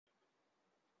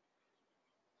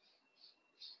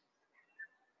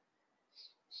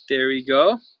There we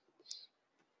go.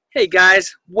 Hey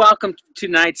guys, welcome to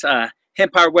tonight's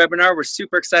Hempire webinar. We're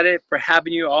super excited for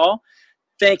having you all.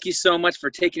 Thank you so much for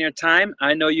taking your time.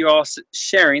 I know you're all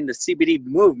sharing the CBD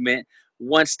movement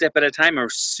one step at a time. We're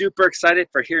super excited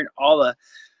for hearing all the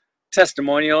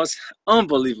testimonials,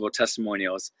 unbelievable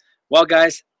testimonials. Well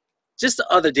guys, just the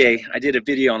other day I did a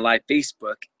video on live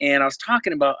Facebook and I was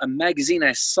talking about a magazine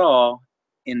I saw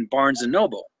in Barnes &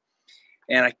 Noble.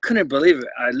 And I couldn't believe it.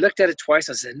 I looked at it twice.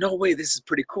 I said, no way, this is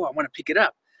pretty cool. I want to pick it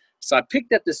up. So I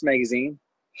picked up this magazine,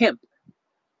 Hemp.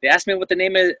 They asked me what the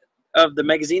name of the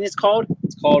magazine is called.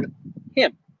 It's called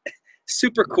Hemp.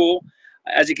 Super cool.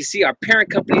 As you can see, our parent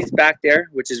company is back there,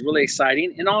 which is really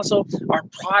exciting. And also, our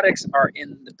products are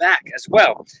in the back as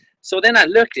well. So then I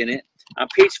looked in it. On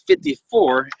page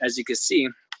 54, as you can see,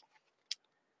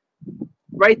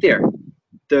 right there,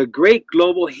 the Great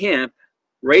Global Hemp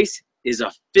Race is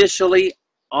officially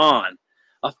on.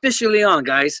 Officially on,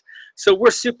 guys. So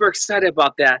we're super excited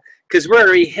about that because we're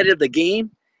already ahead of the game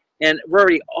and we're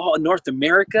already all in North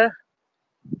America,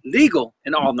 legal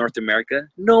in all North America,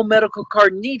 no medical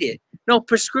card needed, no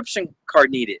prescription card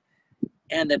needed.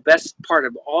 And the best part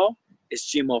of all is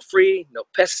GMO free, no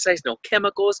pesticides, no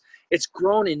chemicals. It's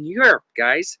grown in Europe,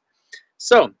 guys.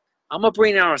 So I'm gonna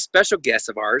bring on a special guest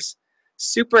of ours,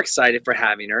 super excited for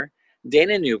having her,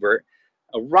 Dana Neubert,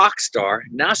 a rock star,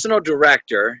 national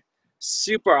director,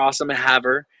 super awesome to have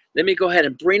her. Let me go ahead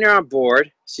and bring her on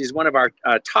board. She's one of our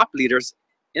top leaders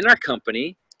in our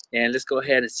company. And let's go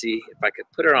ahead and see if I could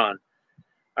put her on.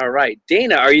 All right,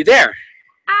 Dana, are you there?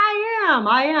 I am.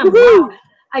 Wow.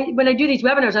 When I do these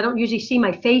webinars, I don't usually see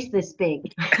my face this big.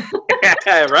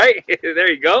 Right, there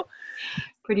you go.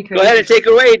 Pretty crazy. Go ahead and take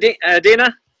it away,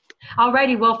 Dana.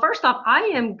 Alrighty, well, first off, I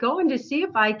am going to see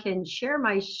if I can share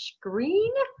my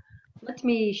screen. Let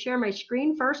me share my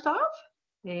screen first off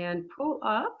and pull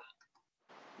up.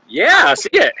 Yeah, I see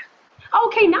it.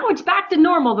 Okay, now it's back to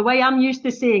normal, the way I'm used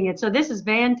to seeing it. So this is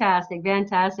fantastic,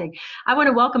 fantastic. I want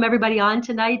to welcome everybody on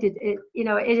tonight.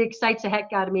 It excites the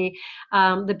heck out of me,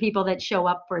 the people that show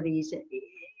up for these.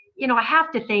 You know, I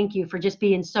have to thank you for just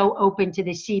being so open to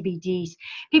the CBDs.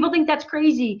 People think that's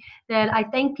crazy that I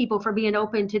thank people for being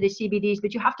open to the CBDs,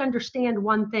 but you have to understand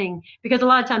one thing, because a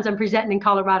lot of times I'm presenting in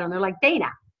Colorado and they're like, Dana,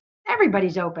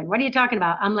 everybody's open. What are you talking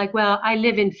about? I'm like, well, I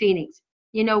live in Phoenix.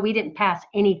 You know, we didn't pass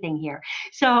anything here.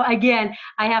 So again,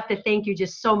 I have to thank you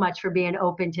just so much for being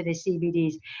open to the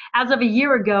CBDs. As of a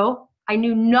year ago, I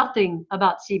knew nothing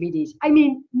about CBDs. I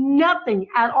mean, nothing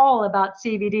at all about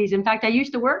CBDs. In fact, I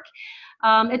used to work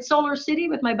at Solar City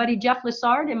with my buddy Jeff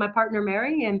Lessard and my partner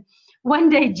Mary. And one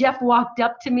day Jeff walked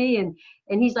up to me and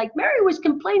he's like, Mary was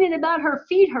complaining about her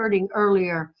feet hurting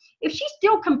earlier. If she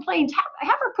still complains,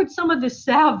 have her put some of the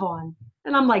salve on.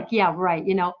 And I'm like, yeah, right.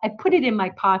 You know, I put it in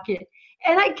my pocket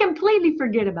and I completely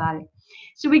forget about it.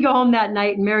 So we go home that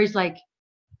night and Mary's like,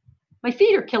 my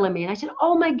feet are killing me. And I said,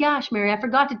 oh my gosh, Mary, I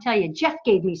forgot to tell you, Jeff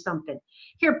gave me something.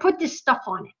 Here, put this stuff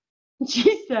on it. And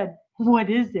she said, what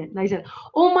is it? And I said,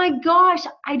 oh my gosh,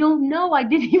 I don't know. I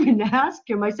didn't even ask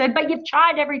him. I said, but you've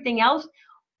tried everything else.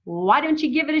 Why don't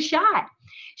you give it a shot?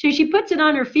 So she puts it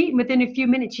on her feet and within a few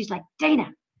minutes, she's like,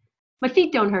 Dana, my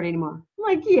feet don't hurt anymore.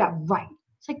 I'm like, yeah, right.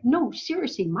 It's like, no,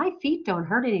 seriously, my feet don't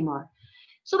hurt anymore.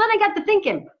 So then I got to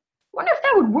thinking, wonder if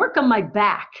that would work on my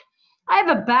back. I have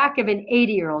a back of an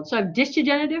 80-year-old, so I have disc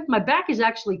degenerative. My back is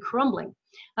actually crumbling.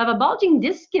 I have a bulging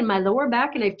disc in my lower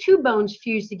back, and I have two bones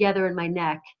fused together in my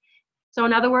neck. So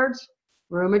in other words,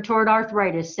 rheumatoid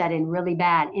arthritis set in really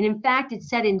bad. And in fact, it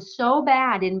set in so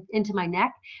bad into my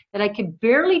neck that I could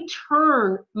barely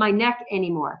turn my neck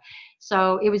anymore.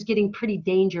 So it was getting pretty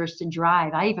dangerous to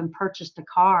drive. I even purchased a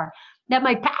car. Now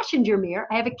my passenger mirror,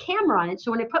 I have a camera on it.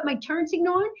 So when I put my turn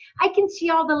signal on, I can see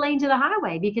all the lanes of the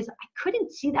highway because I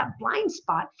couldn't see that blind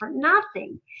spot for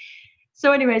nothing.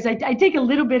 So anyways, I take a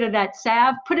little bit of that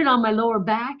salve, put it on my lower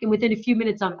back. And within a few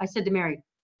minutes, I said to Mary,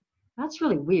 that's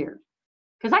really weird.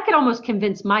 Because I could almost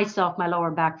convince myself my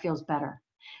lower back feels better.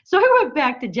 So I went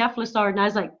back to Jeff Lessard and I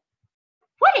was like,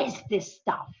 what is this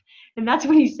stuff? And that's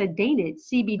when he said, Dana, it's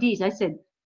CBDs. I said,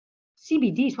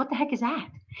 CBDs, what the heck is that?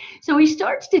 So he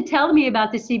starts to tell me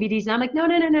about the CBDs. And I'm like, no,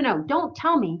 don't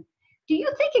tell me. Do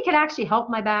you think it could actually help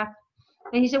my back?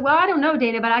 And he said, well, I don't know,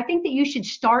 Dana, but I think that you should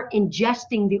start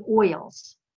ingesting the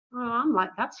oils. Oh, I'm like,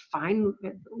 that's fine.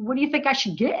 What do you think I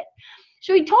should get?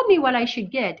 So he told me what I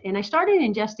should get, and I started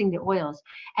ingesting the oils.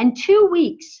 And 2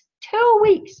 weeks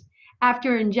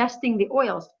after ingesting the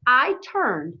oils, I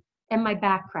turned and my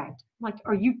back cracked. I'm like,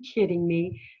 are you kidding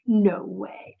me? No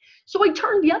way. So I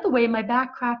turned the other way and my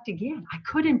back cracked again. I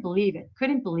couldn't believe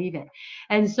it.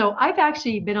 And so I've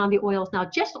actually been on the oils now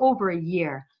just over a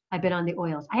year. I've been on the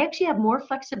oils. I actually have more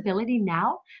flexibility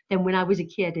now than when I was a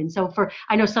kid. And so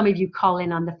I know some of you call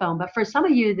in on the phone, but for some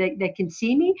of you that can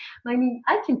see me, I mean,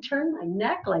 I can turn my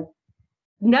neck like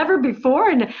never before,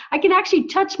 and I can actually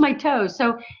touch my toes.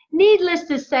 So needless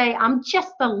to say, I'm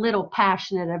just a little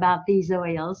passionate about these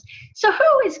oils. So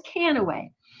who is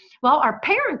Kannaway? Well, our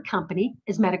parent company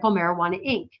is Medical Marijuana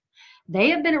Inc. They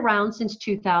have been around since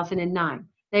 2009.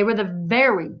 They were the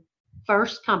very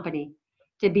first company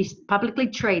to be publicly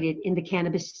traded in the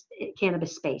cannabis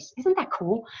space. Isn't that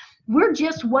cool? We're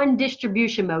just one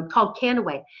distribution mode called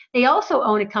Kannaway. They also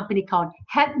own a company called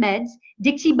Hemp Meds,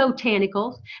 Dixie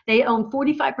Botanicals. They own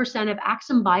 45% of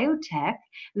Axum Biotech,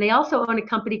 and they also own a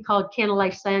company called Canna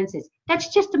Life Sciences.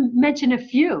 That's just to mention a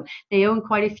few. They own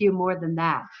quite a few more than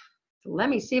that. So let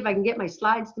me see if I can get my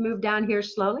slides to move down here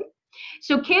slowly.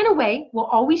 So Kannaway will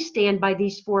always stand by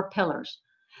these 4 pillars.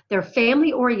 They're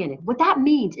family oriented. What that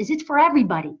means is it's for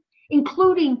everybody,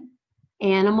 including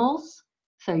animals,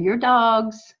 so your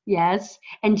dogs, yes,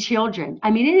 and children.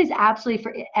 I mean, it is absolutely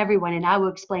for everyone, and I will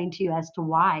explain to you as to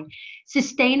why.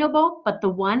 Sustainable, but the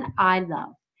one I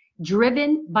love,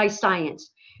 driven by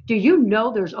science. Do you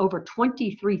know there's over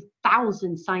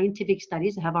 23,000 scientific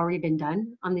studies that have already been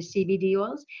done on the CBD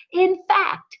oils? In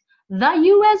fact, the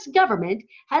US government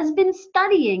has been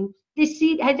studying this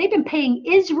seed. They've been paying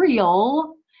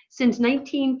Israel since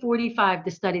 1945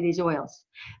 to study these oils.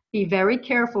 Be very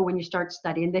careful when you start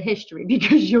studying the history,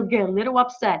 because you'll get a little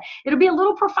upset. It'll be a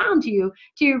little profound to you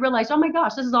till you realize, oh my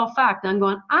gosh, this is all fact. And I'm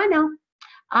going,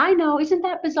 I know, isn't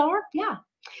that bizarre? Yeah.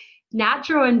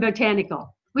 Natural and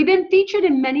botanical. We've been featured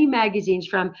in many magazines,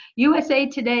 from USA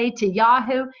Today to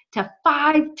Yahoo to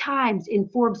 5 times in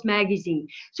Forbes magazine.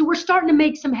 So we're starting to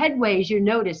make some headway, as you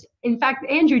notice. In fact,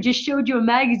 Andrew just showed you a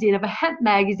magazine of a hemp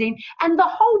magazine, and the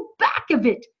whole back of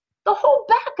it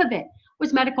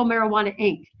was Medical Marijuana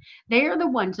Inc. They are the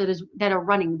ones that are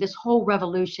running this whole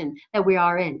revolution that we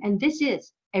are in. And this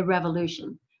is a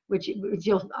revolution, which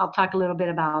I'll talk a little bit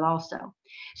about also.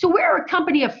 So we're a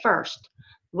company of first.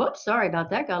 Whoops, sorry about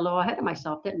that. Got a little ahead of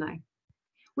myself, didn't I?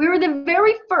 We were the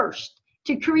very first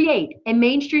to create a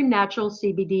mainstream natural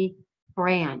CBD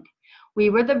brand. We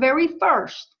were the very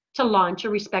first to launch a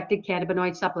respected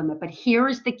cannabinoid supplement. But here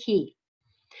is the key.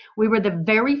 We were the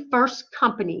very first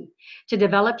company to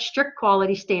develop strict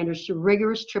quality standards through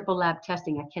rigorous triple lab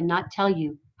testing. I cannot tell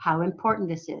you how important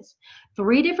this is.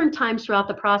 3 different times throughout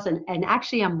the process, and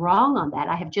actually I'm wrong on that.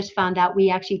 I have just found out we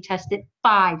actually tested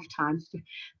 5 times.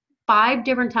 5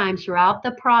 different times throughout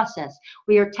the process.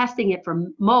 We are testing it for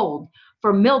mold,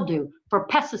 for mildew, for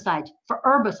pesticides, for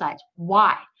herbicides.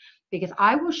 Why? Because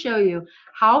I will show you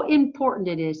how important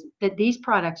it is that these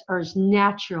products are as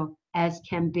natural as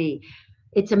can be.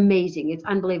 It's amazing. It's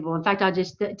unbelievable. In fact, I'll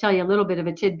just tell you a little bit of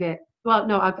a tidbit. Well,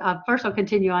 no, first I'll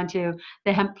continue on to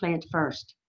the hemp plant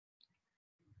first.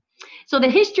 So the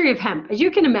history of hemp, as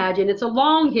you can imagine, it's a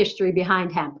long history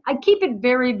behind hemp. I keep it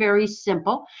very, very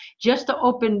simple, just to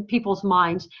open people's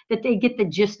minds that they get the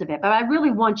gist of it. But I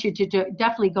really want you to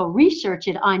definitely go research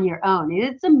it on your own.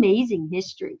 It's amazing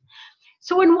history.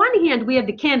 So on one hand, we have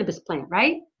the cannabis plant,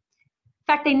 right? In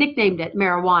fact, they nicknamed it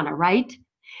marijuana, right?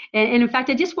 And in fact,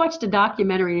 I just watched a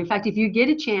documentary. In fact, if you get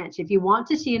a chance, if you want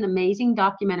to see an amazing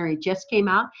documentary, it just came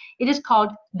out. It is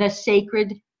called The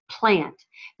Sacred Plant.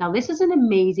 Now, this is an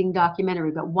amazing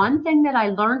documentary, but one thing that I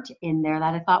learned in there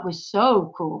that I thought was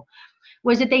so cool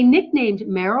was that they nicknamed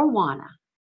marijuana.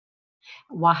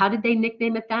 Well, how did they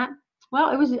nickname it that?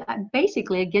 Well, it was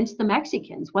basically against the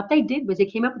Mexicans. What they did was they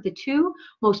came up with the 2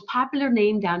 most popular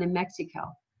names down in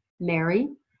Mexico, Mary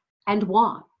and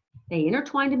Juan. They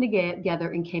intertwined them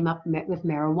together and came up with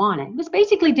marijuana. It was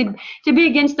basically to be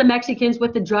against the Mexicans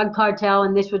with the drug cartel,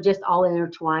 and this was just all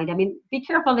intertwined. I mean, be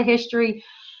careful of the history.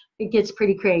 It gets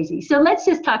pretty crazy. So let's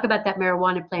just talk about that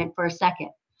marijuana plant for a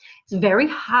second. It's very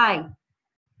high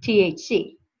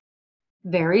THC,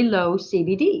 very low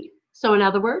CBD. So in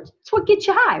other words, it's what gets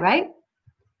you high, right?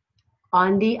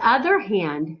 On the other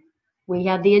hand, we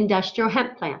have the industrial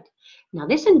hemp plant. Now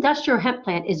this industrial hemp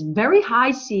plant is very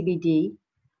high CBD,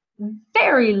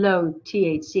 very low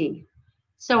THC.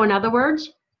 So in other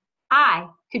words, I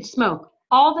could smoke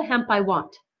all the hemp I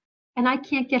want, and I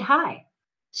can't get high.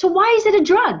 So why is it a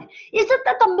drug? Isn't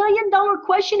that the $1 million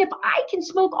question? If I can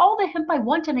smoke all the hemp I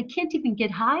want and I can't even get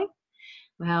high?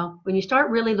 Well, when you start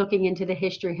really looking into the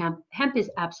history of hemp is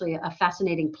absolutely a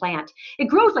fascinating plant. It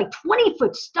grows like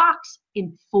 20-foot stalks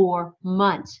in 4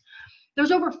 months.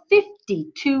 There's over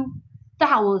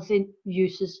 52,000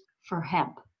 uses for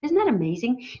hemp. Isn't that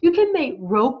amazing? You can make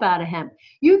rope out of hemp.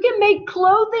 You can make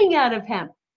clothing out of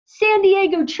hemp. San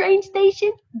Diego train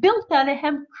station built out of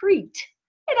hempcrete.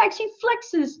 It actually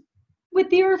flexes with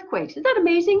the earthquakes. Isn't that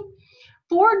amazing?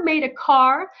 Ford made a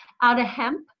car out of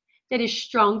hemp that is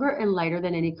stronger and lighter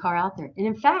than any car out there. And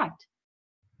in fact,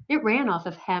 it ran off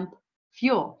of hemp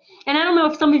fuel. And I don't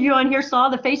know if some of you on here saw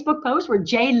the Facebook post where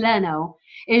Jay Leno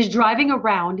is driving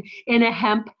around in a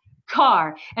hemp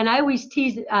car. And I always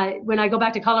tease, when I go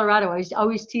back to Colorado, I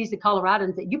always tease the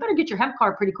Coloradans that you better get your hemp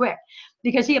car pretty quick.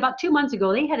 Because see, about 2 months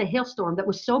ago, they had a hailstorm that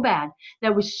was so bad,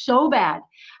 that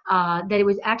it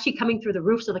was actually coming through the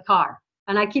roofs of the car.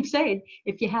 And I keep saying,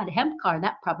 if you had a hemp car,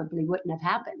 that probably wouldn't have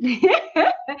happened.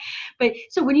 But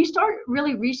so when you start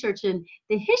really researching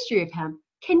the history of hemp,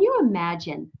 can you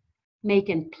imagine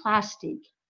making plastic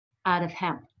out of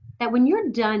hemp? That when you're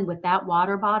done with that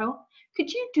water bottle,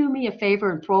 could you do me a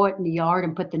favor and throw it in the yard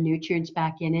and put the nutrients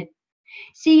back in it?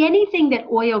 See, anything that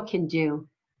oil can do,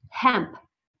 hemp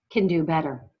can do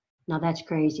better. Now that's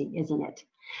crazy, isn't it?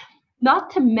 Not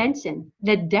to mention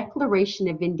the Declaration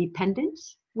of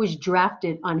Independence was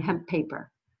drafted on hemp paper.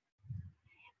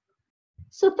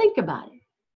 So think about it.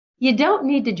 You don't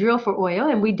need to drill for oil,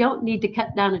 and we don't need to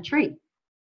cut down a tree.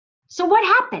 So what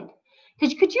happened?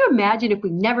 Because could you imagine if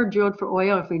we never drilled for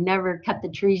oil, if we never cut the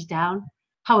trees down,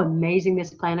 how amazing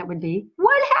this planet would be?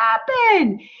 What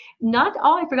happened?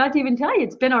 I forgot to even tell you,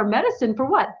 it's been our medicine for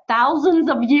what? Thousands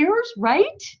of years, right?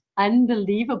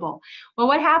 Unbelievable. Well,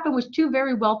 what happened was two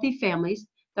very wealthy families,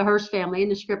 the Hearst family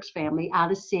and the Scripps family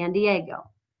out of San Diego.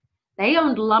 They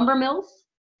owned lumber mills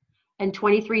and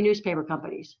 23 newspaper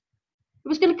companies. It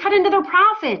was going to cut into their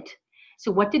profit.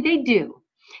 So what did they do?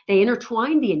 They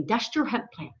intertwined the industrial hemp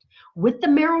plant with the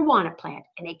marijuana plant,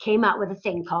 and they came out with a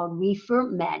thing called reefer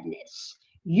madness.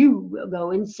 You will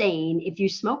go insane if you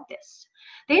smoke this.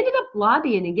 They ended up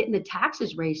lobbying and getting the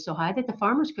taxes raised so high that the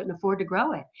farmers couldn't afford to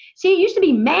grow it. See, it used to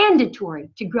be mandatory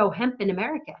to grow hemp in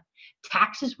America.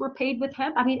 Taxes were paid with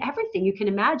hemp. I mean, everything you can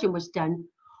imagine was done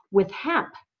with hemp.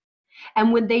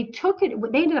 And when they took it,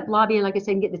 they ended up lobbying, like I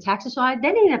said, and getting the taxes so high.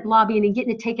 Then they ended up lobbying and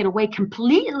getting it taken away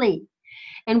completely.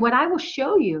 And what I will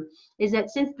show you is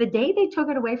that since the day they took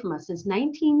it away from us, since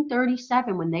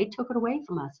 1937, when they took it away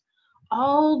from us,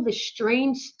 all the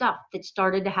strange stuff that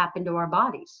started to happen to our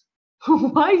bodies.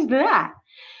 Why is that?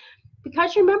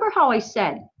 Because you remember how I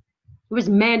said it was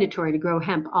mandatory to grow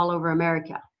hemp all over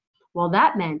America. Well,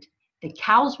 that meant the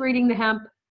cows were eating the hemp,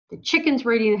 the chickens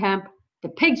were eating the hemp, the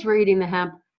pigs were eating the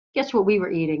hemp. Guess what we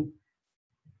were eating?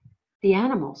 The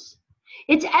animals.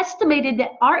 It's estimated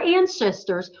that our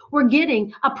ancestors were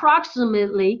getting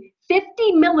approximately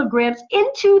 50 milligrams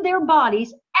into their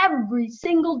bodies every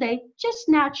single day, just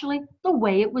naturally, the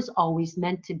way it was always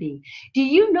meant to be. Do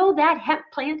you know that hemp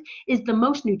plant is the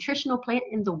most nutritional plant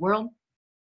in the world?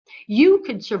 You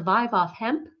could survive off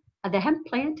hemp, the hemp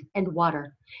plant, and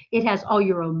water. It has all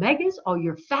your omegas, all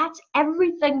your fats,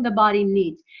 everything the body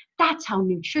needs. That's how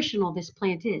nutritional this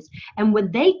plant is. And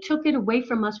when they took it away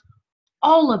from us,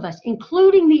 all of us,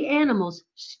 including the animals,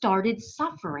 started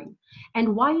suffering.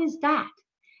 And why is that?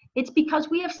 It's because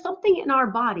we have something in our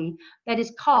body that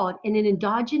is called an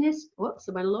endogenous, whoops,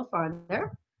 I went a little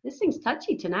farther. This thing's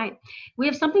touchy tonight. We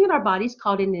have something in our bodies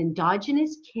called an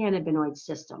endogenous cannabinoid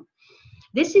system.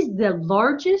 This is the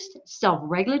largest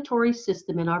self-regulatory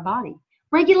system in our body.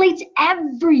 Regulates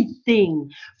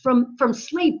everything from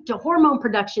sleep to hormone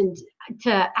production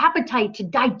to appetite to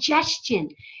digestion.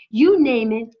 You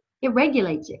name it, it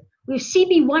regulates it. We have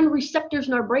CB1 receptors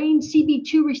in our brain,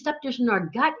 CB2 receptors in our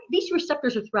gut. These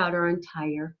receptors are throughout our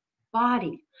entire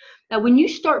body. Now, when you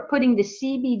start putting the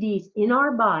CBDs in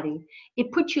our body,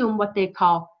 it puts you in what they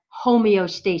call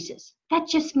homeostasis. That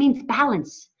just means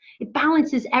balance. It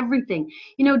balances everything.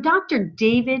 You know, Dr.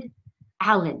 David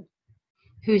Allen,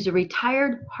 who's a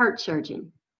retired heart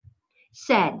surgeon,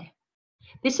 said,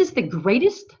 this is the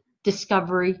greatest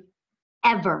discovery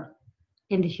ever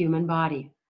in the human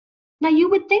body. Now,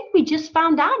 you would think we just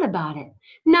found out about it.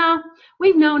 No,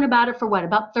 we've known about it for what,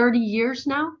 about 30 years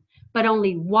now? But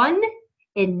only 1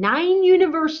 in 9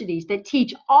 universities that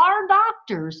teach our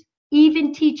doctors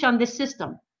even teach on this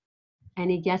system.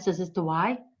 Any guesses as to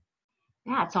why?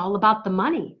 Yeah, it's all about the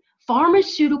money.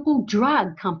 Pharmaceutical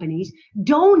drug companies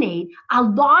donate a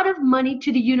lot of money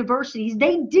to the universities.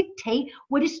 They dictate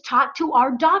what is taught to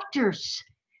our doctors.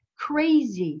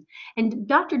 Crazy. And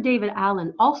Dr. David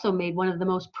Allen also made one of the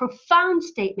most profound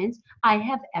statements I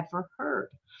have ever heard.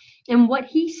 And what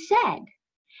he said,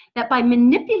 that by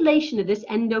manipulation of this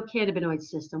endocannabinoid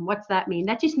system, what's that mean?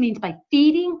 That just means by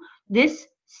feeding this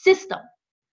system,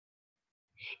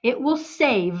 it will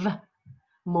save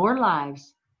more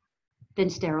lives than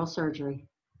sterile surgery.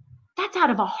 That's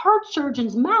out of a heart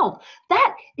surgeon's mouth.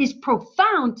 That is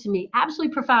profound to me,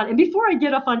 absolutely profound. And before I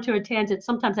get off onto a tangent,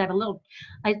 sometimes I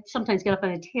sometimes get off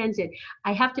on a tangent.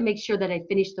 I have to make sure that I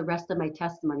finish the rest of my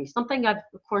testimony. Something I've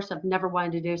never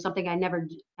wanted to do, something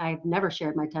I've never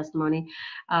shared my testimony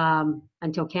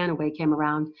until Kannaway came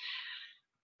around.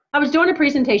 I was doing a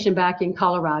presentation back in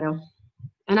Colorado,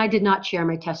 and I did not share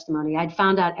my testimony. I'd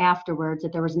found out afterwards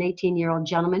that there was an 18-year-old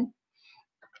gentleman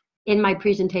in my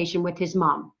presentation with his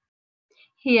mom.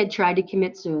 He had tried to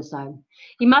commit suicide.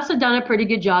 He must have done a pretty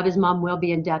good job. His mom will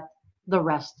be in debt the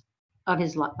rest of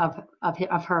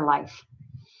her life.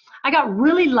 I got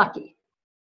really lucky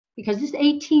because this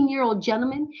 18-year-old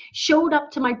gentleman showed up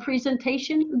to my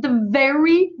presentation the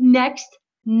very next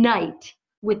night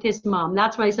with his mom.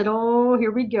 That's when I said, oh,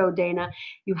 here we go, Dana.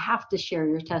 You have to share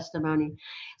your testimony.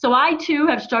 So I too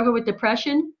have struggled with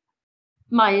depression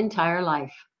my entire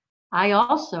life. I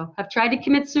also have tried to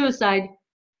commit suicide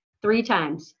 3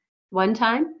 times. One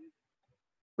time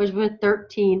was with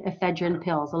 13 ephedrine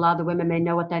pills. A lot of the women may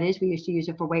know what that is. We used to use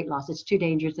it for weight loss. It's too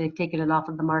dangerous. They've taken it off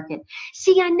of the market.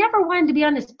 See, I never wanted to be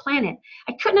on this planet.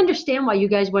 I couldn't understand why you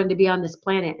guys wanted to be on this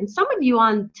planet. And some of you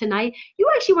on tonight, you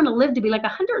actually want to live to be like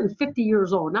 150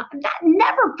 years old. Now, that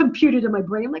never computed in my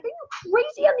brain. I'm like, are you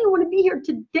crazy? I don't even want to be here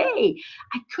today.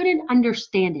 I couldn't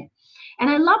understand it. And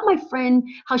I love my friend,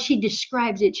 how she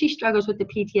describes it. She struggles with the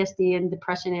PTSD and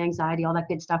depression and anxiety, all that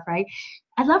good stuff, right?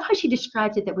 I love how she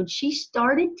describes it, that when she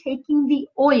started taking the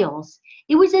oils,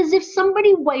 it was as if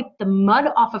somebody wiped the mud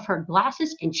off of her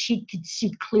glasses and she could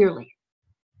see clearly.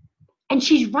 And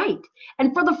she's right.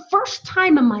 And for the first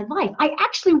time in my life, I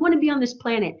actually want to be on this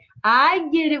planet. I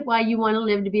get it why you want to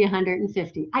live to be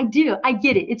 150. I do. I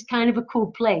get it. It's kind of a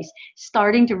cool place.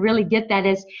 Starting to really get that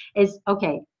as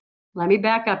okay. Let me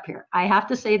back up here. I have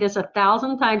to say this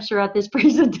 1,000 times throughout this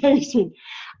presentation.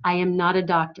 I am not a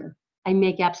doctor. I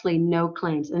make absolutely no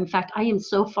claims. In fact, I am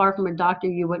so far from a doctor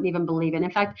you wouldn't even believe it.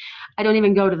 In fact, I don't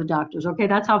even go to the doctors, okay?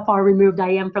 That's how far removed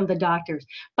I am from the doctors.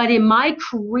 But in my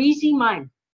crazy mind,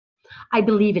 I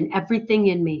believe in everything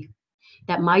in me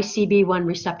that my CB1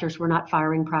 receptors were not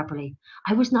firing properly.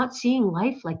 I was not seeing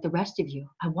life like the rest of you.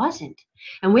 I wasn't.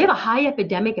 And we have a high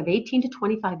epidemic of 18 to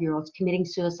 25-year-olds committing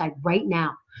suicide right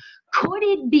now. Could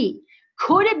it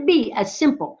be as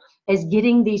simple as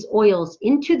getting these oils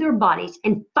into their bodies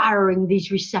and firing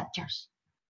these receptors?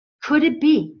 Could it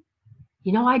be?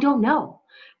 You know, I don't know,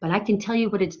 but I can tell you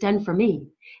what it's done for me.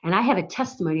 And I have a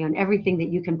testimony on everything that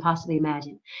you can possibly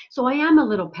imagine. So I am a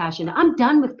little passionate. I'm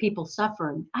done with people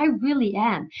suffering. I really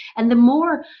am. And the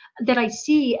more that I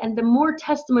see and the more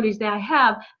testimonies that I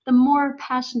have, the more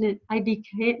passionate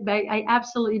I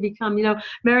absolutely become. You know,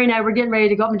 Mary and I were getting ready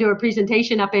to go up and do a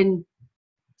presentation up in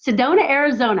Sedona,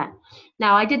 Arizona.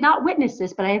 Now, I did not witness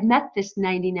this, but I have met this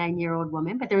 99-year-old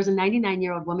woman. But there was a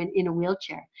 99-year-old woman in a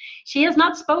wheelchair. She has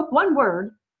not spoke one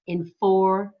word in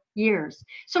 4 years.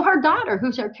 So her daughter,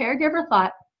 who's her caregiver,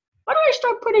 thought, why don't I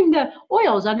start putting the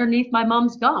oils underneath my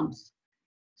mom's gums?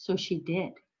 So she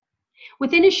did.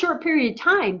 Within a short period of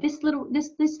time, this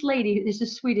lady is the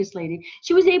sweetest lady.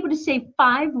 She was able to say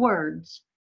 5 words.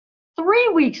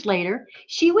 3 weeks later,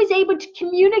 she was able to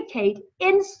communicate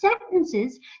in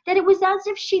sentences that it was as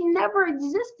if she never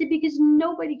existed because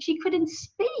she couldn't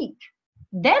speak.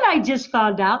 Then I just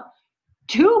found out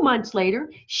 2 months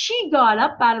later, she got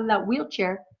up out of that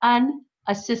wheelchair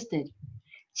unassisted.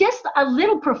 Just a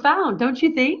little profound, don't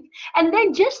you think? And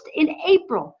then just in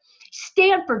April,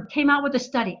 Stanford came out with a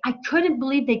study. I couldn't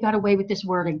believe they got away with this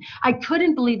wording. I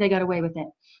couldn't believe they got away with it.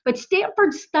 But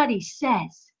Stanford's study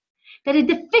says that a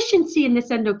deficiency in this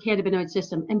endocannabinoid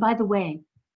system, and by the way,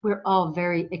 we're all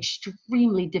very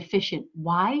extremely deficient.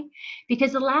 Why?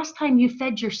 Because the last time you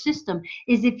fed your system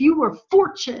is if you were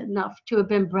fortunate enough to have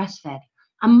been breastfed.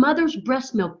 A mother's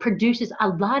breast milk produces a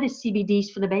lot of CBDs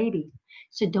for the baby.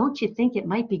 So don't you think it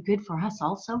might be good for us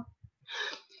also?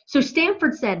 So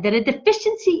Stanford said that a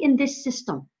deficiency in this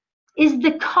system is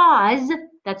the cause,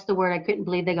 that's the word I couldn't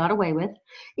believe they got away with,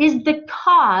 is the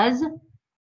cause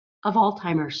of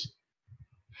Alzheimer's.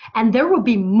 And there will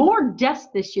be more deaths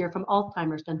this year from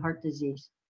Alzheimer's than heart disease.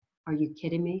 Are you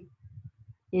kidding me?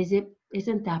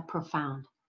 Isn't that profound?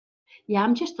 Yeah,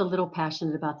 I'm just a little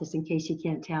passionate about this in case you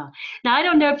can't tell. Now, I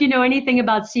don't know if you know anything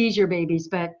about seizure babies,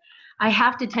 but I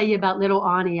have to tell you about little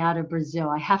Ani out of Brazil.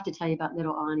 I have to tell you about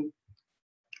little Ani.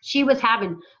 She was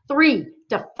having 300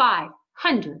 to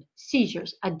 500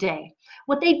 seizures a day.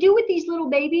 What they do with these little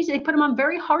babies, they put them on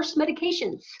very harsh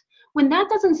medications. When that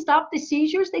doesn't stop the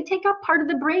seizures, they take out part of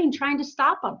the brain trying to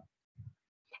stop them.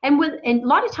 And a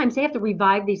lot of times they have to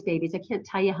revive these babies. I can't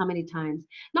tell you how many times.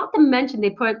 Not to mention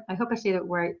they put, I hope I say the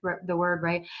word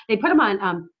right, they put them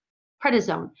on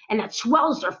prednisone, and that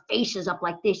swells their faces up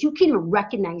like this. You can't even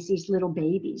recognize these little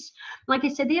babies. Like I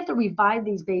said, they have to revive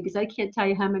these babies. I can't tell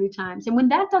you how many times. And when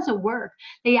that doesn't work,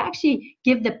 they actually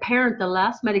give the parent the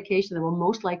last medication that will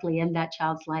most likely end that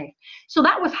child's life. So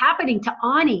that was happening to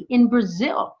Ani in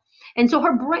Brazil. And so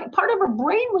her brain, part of her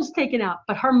brain was taken out,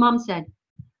 but her mom said,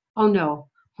 oh no,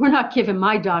 we're not giving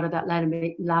my daughter that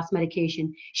last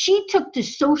medication. She took to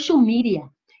social media.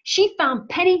 She found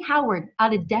Penny Howard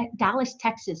out of Dallas,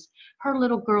 Texas. Her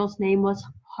little girl's name was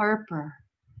Harper.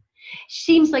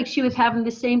 Seems like she was having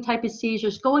the same type of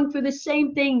seizures, going through the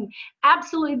same thing,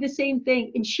 absolutely the same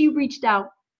thing. And she reached out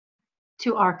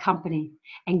to our company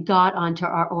and got onto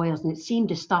our oils, and it seemed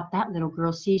to stop that little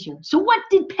girl's seizure. So what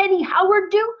did Penny Howard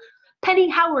do? Penny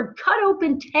Howard cut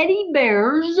open teddy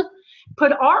bears,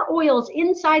 put our oils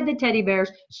inside the teddy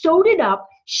bears, sewed it up,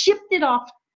 shipped it off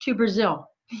to Brazil.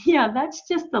 Yeah, that's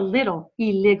just a little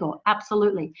illegal,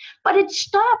 absolutely. But it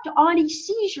stopped Ani's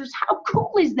seizures. How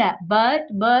cool is that? But,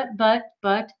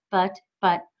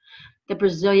 the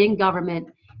Brazilian government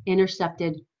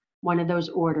intercepted one of those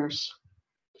orders.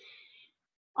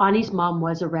 Ani's mom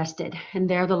was arrested, and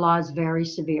there the law is very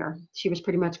severe. She was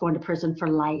pretty much going to prison for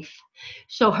life.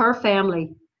 So her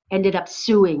family ended up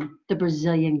suing the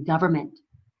Brazilian government.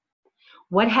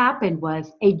 What happened was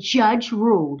a judge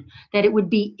ruled that it would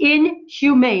be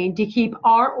inhumane to keep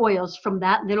our oils from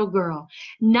that little girl.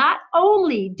 Not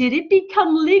only did it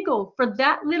become legal for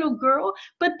that little girl,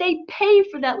 but they paid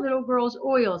for that little girl's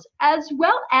oils, as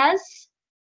well as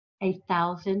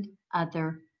 1,000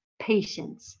 other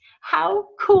patients. How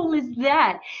cool is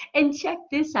that? And check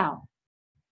this out.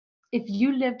 If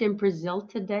you lived in Brazil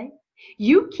today,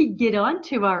 you could get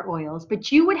onto our oils,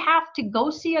 but you would have to go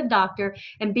see a doctor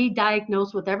and be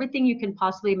diagnosed with everything you can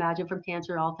possibly imagine, from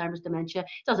cancer, Alzheimer's, dementia,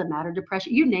 doesn't matter,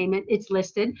 depression, you name it, it's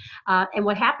listed. And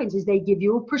what happens is they give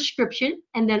you a prescription,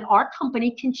 and then our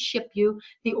company can ship you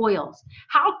the oils.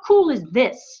 How cool is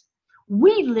this?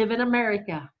 We live in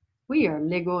America. We are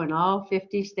legal in all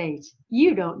 50 states.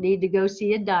 You don't need to go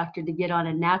see a doctor to get on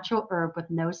a natural herb with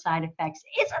no side effects.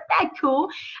 Isn't that cool?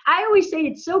 I always say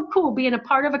it's so cool being a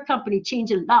part of a company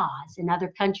changing laws in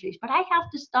other countries, but I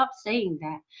have to stop saying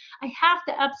that. I have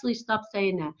to absolutely stop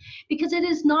saying that, because it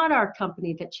is not our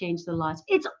company that changed the laws.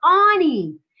 It's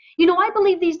Ani. You know, I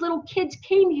believe these little kids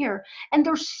came here and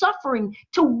they're suffering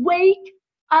to wake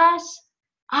us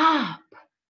up.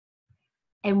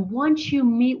 And once you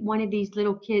meet one of these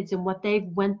little kids and what they've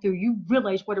went through, you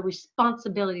realize what a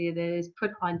responsibility that is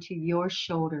put onto your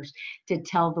shoulders to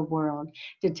tell the world,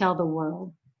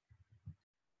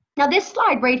 Now this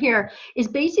slide right here is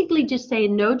basically just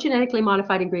saying no genetically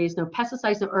modified ingredients, no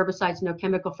pesticides, no herbicides, no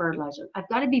chemical fertilizer. I've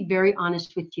got to be very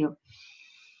honest with you.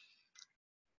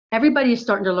 Everybody is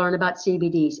starting to learn about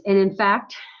CBDs. And in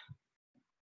fact,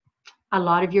 a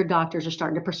lot of your doctors are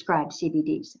starting to prescribe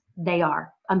CBDs. They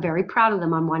are. I'm very proud of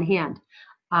them on one hand.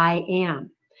 I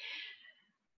am.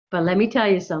 But let me tell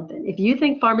you something. If you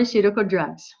think pharmaceutical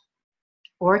drugs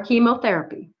or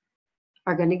chemotherapy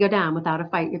are going to go down without a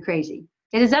fight, you're crazy.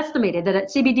 It is estimated that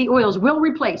CBD oils will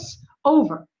replace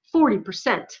over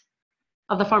 40%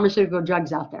 of the pharmaceutical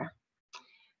drugs out there.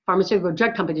 Pharmaceutical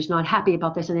drug companies are not happy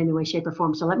about this in any way, shape, or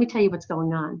form. So let me tell you what's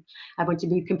going on. I want to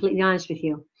be completely honest with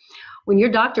you. When your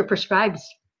doctor prescribes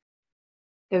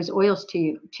those oils to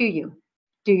you,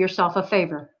 do yourself a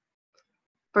favor.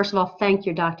 First of all, thank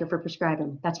your doctor for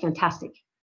prescribing. That's fantastic.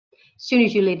 As soon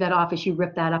as you leave that office, you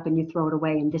rip that up and you throw it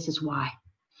away, and this is why.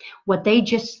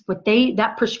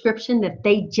 That prescription that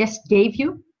they just gave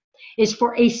you is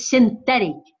for a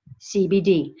synthetic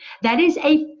CBD. That is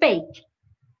a fake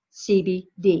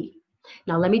CBD.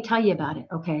 Now let me tell you about it,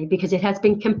 okay? Because it has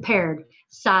been compared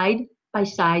side by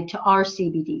side to our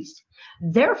CBDs.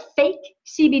 Their fake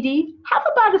CBD have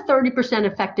about a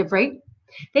 30% effective rate.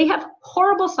 They have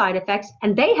horrible side effects,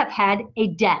 and they have had a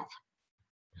death.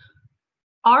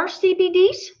 Our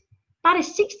CBDs, about a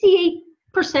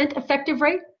 68% effective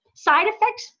rate. Side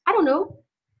effects, I don't know,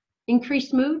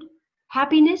 increased mood,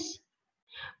 happiness.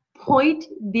 Point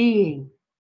being,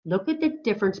 look at the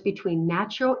difference between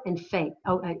natural and fake.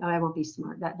 Oh, I won't be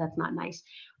smart. That's not nice.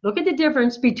 Look at the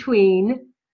difference between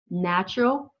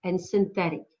natural and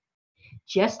synthetic.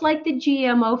 Just like the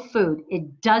GMO food,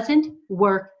 it doesn't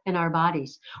work in our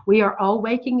bodies. We are all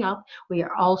waking up. We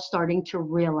are all starting to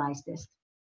realize this.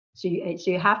 So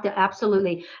you have to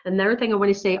absolutely, another thing I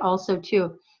want to say also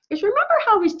too, is remember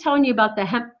how I was telling you about the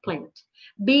hemp plant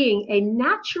being a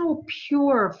natural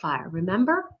purifier,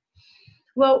 remember?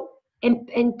 Well,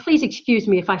 and please excuse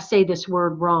me if I say this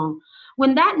word wrong.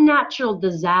 When that natural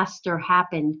disaster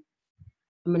happened,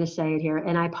 I'm going to say it here,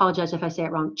 and I apologize if I say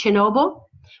it wrong, Chernobyl,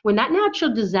 When that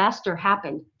natural disaster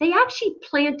happened, they actually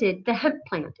planted the hemp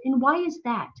plant. And why is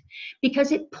that?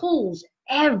 Because it pulls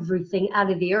everything out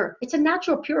of the earth. It's a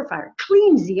natural purifier,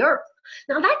 cleans the earth.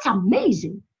 Now that's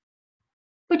amazing.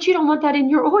 But you don't want that in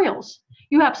your oils.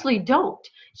 You absolutely don't.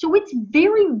 So it's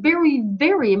very, very,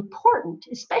 very important,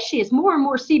 especially as more and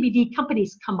more CBD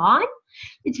companies come on.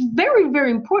 It's very,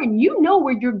 very important. You know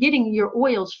where you're getting your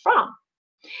oils from,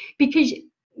 because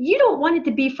you don't want it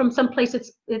to be from some place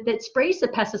that sprays the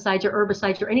pesticides or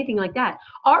herbicides or anything like that.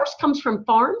 Ours comes from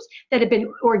farms that have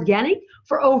been organic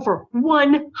for over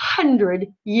 100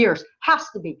 years. Has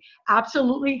to be.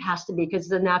 Absolutely has to be, because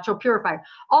it's a natural purifier.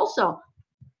 Also,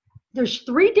 there's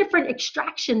 3 different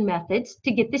extraction methods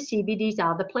to get the CBDs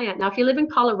out of the plant. Now, if you live in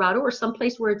Colorado or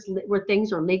someplace where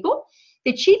things are legal,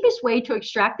 the cheapest way to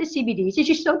extract the CBDs is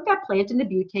you soak that plant in the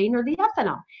butane or the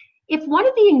ethanol. If one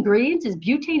of the ingredients is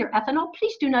butane or ethanol,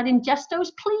 please do not ingest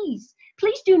those, please.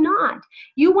 Please do not.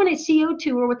 You want a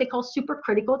CO2, or what they call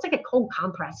supercritical. It's like a cold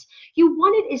compress. You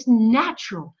want it as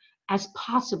natural as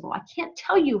possible. I can't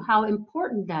tell you how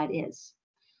important that is.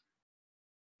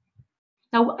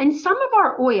 Now, in some of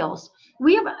our oils,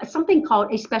 we have something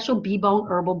called a special bibong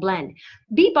herbal blend.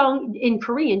 Bibong in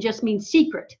Korean just means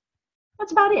secret.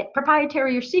 That's about it,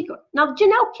 proprietary or secret. Now,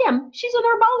 Janelle Kim, she's an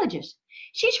herbologist.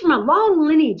 She's from a long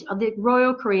lineage of the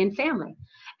royal Korean family.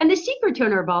 And the secret to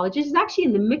an herbologist is actually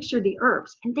in the mixture of the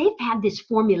herbs. And they've had this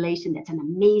formulation that's an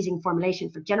amazing formulation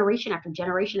for generation after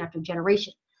generation after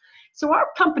generation. So our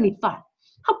company thought,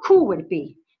 how cool would it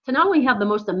be to not only have the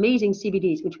most amazing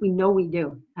CBDs, which we know we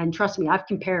do, and trust me, I've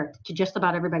compared to just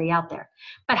about everybody out there,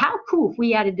 but how cool if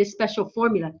we added this special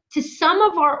formula to some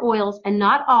of our oils and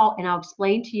not all, and I'll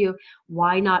explain to you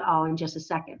why not all in just a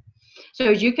second. So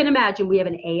as you can imagine, we have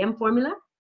an AM formula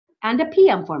and a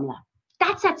PM formula.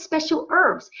 That's that special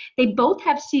herbs. They both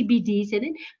have CBDs in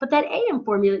it, but that AM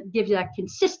formula gives you that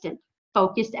consistent,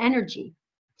 focused energy.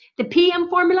 The PM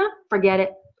formula, forget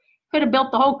it. Could have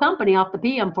built the whole company off the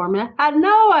PM formula. Had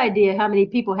no idea how many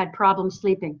people had problems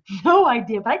sleeping. No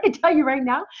idea. But I can tell you right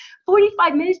now,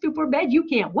 45 minutes before bed, you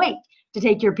can't wait to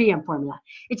take your PM formula.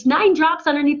 It's 9 drops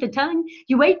underneath the tongue.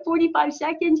 You wait 45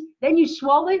 seconds, then you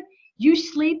swallow it. You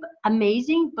sleep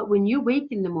amazing, but when you wake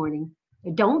in the morning,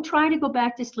 don't try to go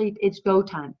back to sleep. It's go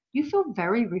time. You feel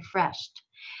very refreshed.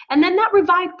 And then that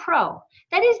Revive Pro,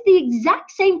 that is the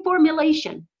exact same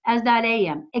formulation as that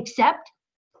AM, except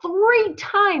 3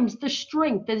 times the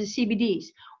strength of the CBDs.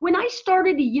 When I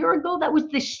started a year ago, that was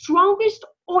the strongest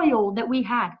oil that we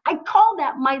had. I call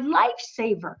that my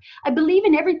lifesaver. I believe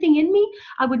in everything in me.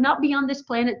 I would not be on this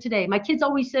planet today. My kids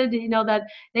always said, you know, that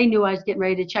they knew I was getting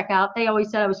ready to check out. They always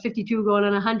said I was 52 going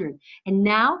on 100. And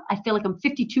now I feel like I'm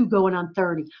 52 going on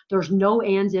 30. There's no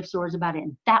ands, ifs, ors about it.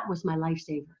 And that was my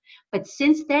lifesaver. But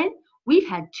since then, we've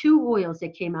had 2 oils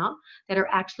that came out that are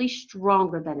actually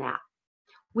stronger than that.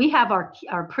 We have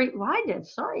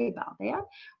sorry about that.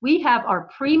 We have our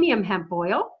premium hemp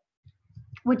oil,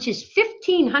 which is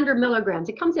 1,500 milligrams.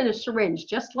 It comes in a syringe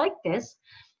just like this,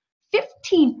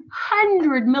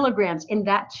 1,500 milligrams in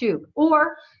that tube,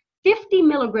 or 50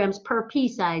 milligrams per pea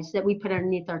size that we put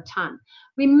underneath our tongue.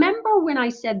 Remember when I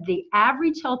said the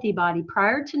average healthy body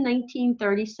prior to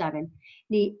 1937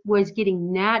 was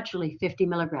getting naturally 50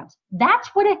 milligrams. That's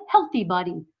what a healthy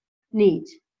body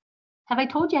needs. Have I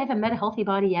told you I haven't met a healthy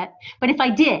body yet? But if I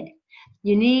did,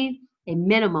 you need a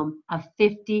minimum of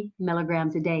 50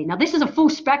 milligrams a day. Now, this is a full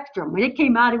spectrum. When it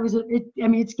came out,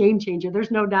 it's game changer.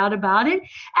 There's no doubt about it.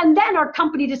 And then our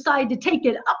company decided to take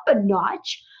it up a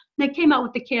notch. They came out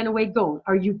with the Kannaway Gold.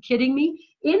 Are you kidding me?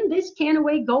 In this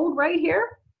Kannaway Gold right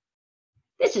here,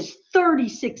 this is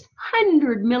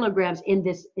 3,600 milligrams in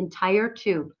this entire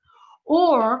tube,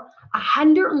 or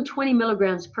 120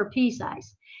 milligrams per pea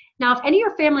size. Now, if any of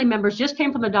your family members just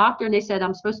came from the doctor and they said,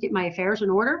 I'm supposed to get my affairs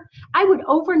in order, I would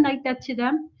overnight that to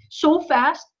them so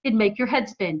fast, it'd make your head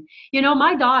spin. You know,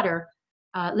 my daughter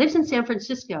lives in San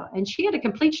Francisco, and she had a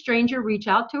complete stranger reach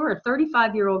out to her, a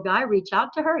 35-year-old guy reach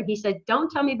out to her, and he said,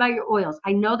 don't tell me about your oils.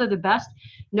 I know they're the best.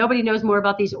 Nobody knows more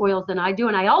about these oils than I do,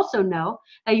 and I also know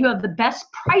that you have the best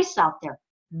price out there.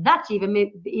 That's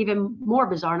even more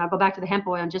bizarre, and I'll go back to the hemp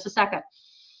oil in just a second.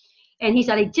 And he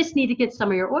said, I just need to get some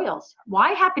of your oils. Well, I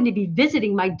happened to be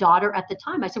visiting my daughter at the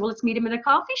time. I said, well, let's meet him in a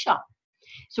coffee shop.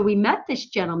 So we met this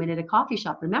gentleman at a coffee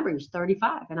shop. Remember, he was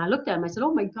 35. And I looked at him. I said,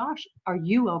 oh, my gosh, are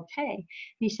you okay? And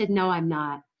he said, no, I'm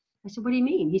not. I said, what do you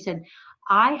mean? He said,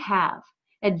 I have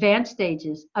advanced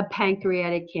stages of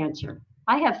pancreatic cancer.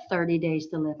 I have 30 days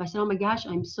to live. I said, oh, my gosh,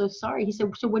 I'm so sorry. He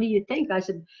said, so what do you think? I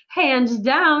said, hands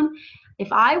down.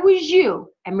 If I was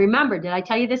you, and remember, did I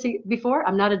tell you this before?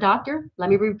 I'm not a doctor. Let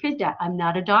me repeat that. I'm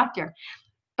not a doctor.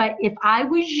 But if I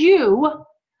was you,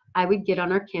 I would get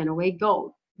on our Kannaway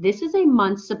Gold. This is a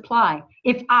month's supply.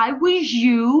 If I was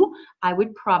you, I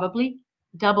would probably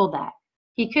double that.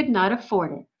 He could not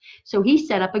afford it. So he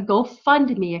set up a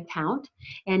GoFundMe account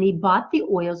and he bought the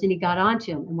oils and he got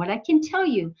onto them. And what I can tell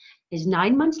you is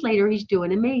 9 months later, he's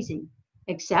doing amazing,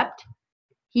 except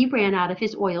he ran out of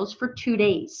his oils for 2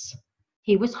 days.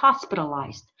 He was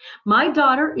hospitalized. My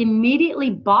daughter immediately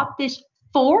bought this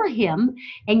for him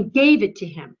and gave it to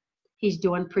him. He's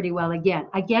doing pretty well again.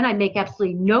 Again, I make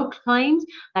absolutely no claims.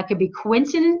 That could be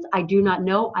coincidence. I do not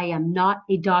know. I am not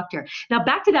a doctor. Now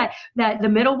back to the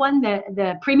middle one,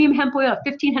 the premium hemp oil of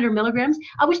 1,500 milligrams.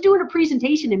 I was doing a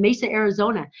presentation in Mesa,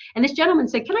 Arizona, and this gentleman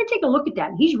said, "Can I take a look at that?"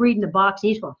 And he's reading the box, and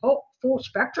he's going, "Oh, full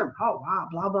spectrum. Oh, wow,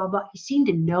 blah, blah, blah." He seemed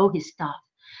to know his stuff.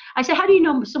 I said, "How do you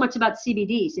know so much about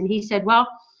CBDs?" And he said, "Well,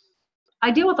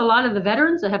 I deal with a lot of the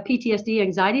veterans that have PTSD,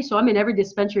 anxiety, so I'm in every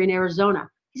dispensary in Arizona."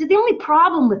 He said, "The only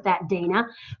problem with that, Dana,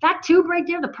 that tube right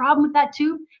there, the problem with that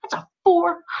tube, that's a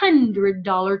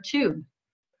 $400 tube."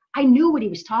 I knew what he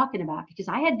was talking about because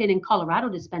I had been in Colorado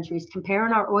dispensaries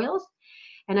comparing our oils.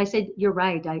 And I said, "You're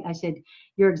right." I said,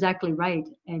 "You're exactly right."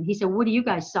 And he said, "What do you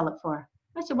guys sell it for?"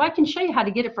 I said, "Well, I can show you how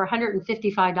to get it for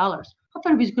 $155. I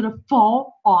thought he was going to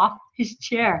fall off his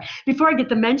chair. Before I get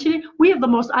to mention it, we have the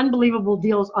most unbelievable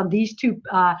deals on these two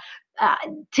for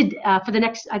the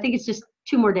next, I think it's just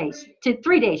 2 more days,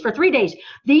 3 days. For 3 days,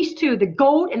 these two, the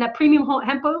gold and that premium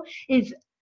hemp oil is,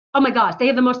 oh my gosh, they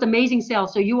have the most amazing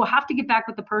sales. So you will have to get back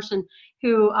with the person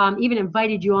who even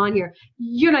invited you on here.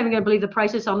 You're not even going to believe the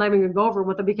prices. So I'm not even going to go over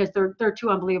with them because they're too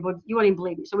unbelievable. You won't even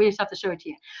believe me. So we just have to show it to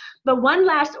you. But one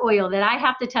last oil that I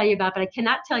have to tell you about, but I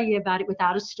cannot tell you about it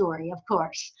without a story, of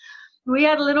course. We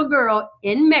had a little girl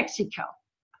in Mexico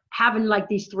having like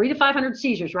these 300 to 500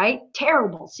 seizures, right?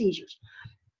 Terrible seizures.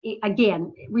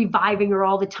 Again, reviving her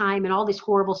all the time and all this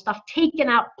horrible stuff, taking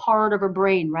out part of her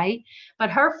brain, right? But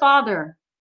her father,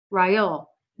 Raul,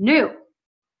 knew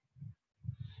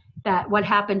that what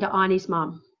happened to Ani's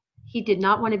mom. He did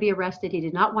not want to be arrested. He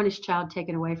did not want his child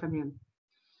taken away from him.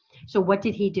 So what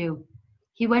did he do?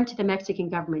 He went to the Mexican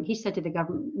government. He said to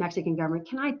the Mexican government,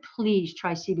 "Can I please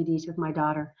try CBDs with my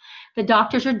daughter? The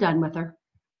doctors are done with her.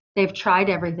 They've tried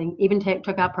everything, even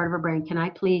took out part of her brain. Can I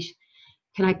please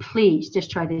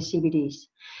just try the CBDs?"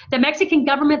 The Mexican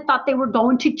government thought they were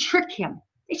going to trick him.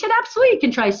 They said, "Absolutely, you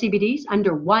can try CBDs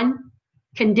under one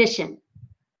condition."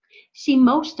 See,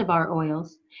 most of our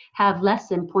oils have less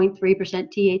than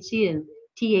 0.3% THC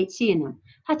in them.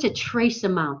 That's a trace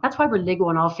amount. That's why we're legal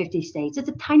in all 50 states. It's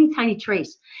a tiny, tiny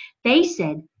trace. They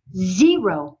said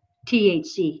 0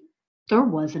 THC. There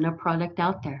wasn't a product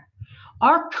out there.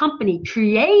 Our company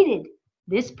created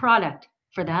this product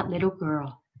for that little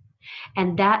girl.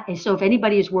 And that is, so if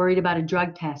anybody is worried about a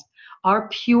drug test, our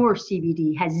pure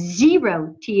CBD has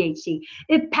 0 THC.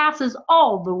 It passes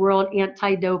all the world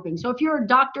anti-doping. So if you're a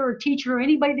doctor or teacher or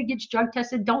anybody that gets drug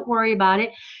tested, don't worry about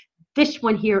it. This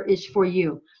one here is for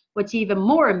you. What's even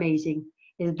more amazing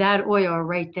is that oil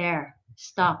right there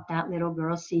stopped that little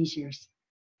girl's seizures.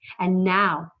 And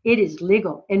now it is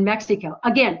legal in Mexico.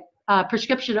 Again,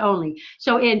 prescription only.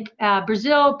 So in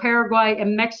Brazil, Paraguay,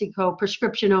 and Mexico,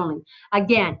 prescription only.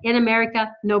 Again, in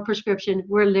America, no prescription.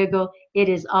 We're legal. It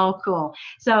is all cool.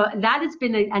 So that has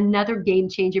been another game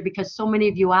changer because so many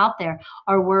of you out there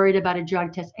are worried about a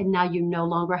drug test, and now you no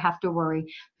longer have to worry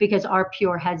because our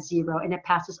Pure has 0 and it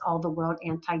passes all the world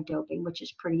anti-doping, which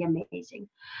is pretty amazing.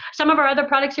 Some of our other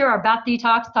products here are Bath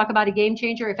Detox. Talk about a game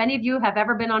changer. If any of you have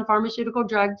ever been on pharmaceutical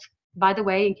drugs, by the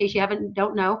way, in case you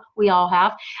don't know, we all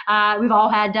have. We've all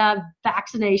had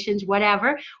vaccinations,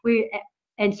 whatever.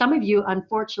 And some of you,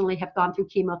 unfortunately, have gone through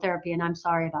chemotherapy, and I'm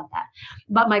sorry about that.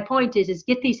 But my point is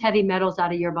get these heavy metals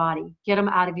out of your body. Get them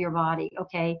out of your body,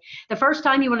 okay? The first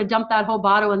time you want to dump that whole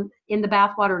bottle in the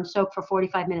bath water and soak for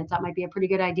 45 minutes. That might be a pretty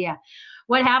good idea.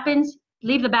 What happens?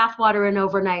 Leave the bath water in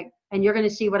overnight, and you're going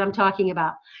to see what I'm talking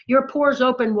about. Your pores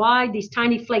open wide. These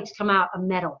tiny flakes come out of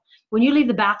metal. When you leave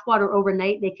the bath water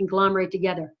overnight, they conglomerate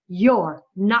together. You're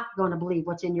not going to believe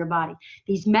what's in your body.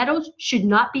 These metals should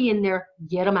not be in there.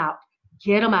 Get them out.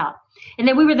 Get them out. And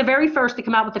then we were the very first to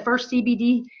come out with the first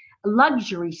CBD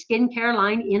luxury skincare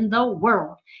line in the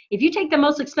world. If you take the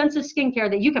most expensive skincare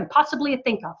that you can possibly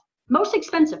think of, most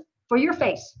expensive for your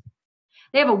face,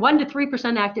 they have a 1 to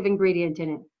 3% active ingredient in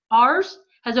it. Ours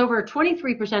has over a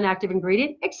 23% active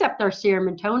ingredient, except our serum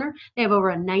and toner. They have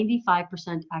over a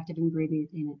 95% active ingredient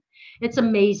in it. It's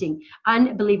amazing,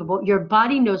 unbelievable. Your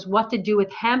body knows what to do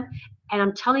with hemp. And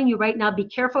I'm telling you right now, be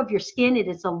careful of your skin. It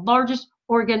is the largest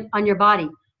organ on your body.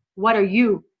 What are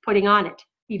you putting on it?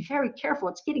 be very careful.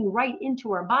 It's getting right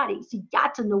into our bodies. You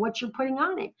got to know what you're putting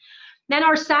on it. Then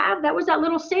our salve, that was that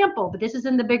little sample, but this is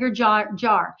in the bigger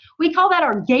jar. We call that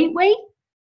our gateway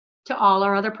to all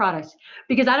our other products.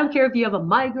 Because I don't care if you have a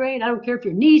migraine, I don't care if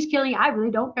your knee's killing you, I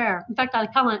really don't care. In fact, I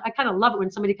kind of love it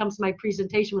when somebody comes to my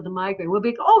presentation with a migraine. We'll be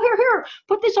like, oh, here,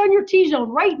 put this on your T-zone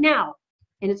right now.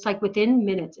 And it's like within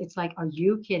minutes, it's like, are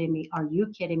you kidding me? Are you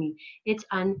kidding me? It's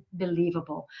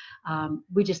unbelievable.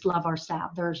 We just love our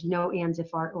salve. There's no ands,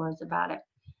 if, or ors about it.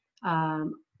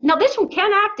 Now this one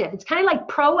can active. It's kind of like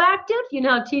proactive. You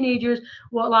know, teenagers,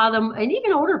 well, a lot of them, and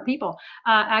even older people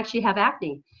actually have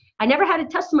acne. I never had a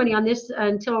testimony on this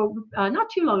until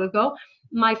not too long ago.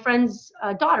 My friend's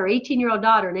daughter, 18-year-old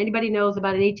daughter, and anybody knows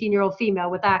about an 18-year-old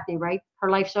female with acne, right? Her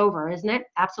life's over, isn't it?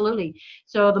 Absolutely.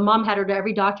 So the mom had her to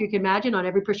every doctor you can imagine, on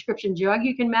every prescription drug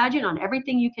you can imagine, on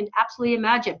everything you can absolutely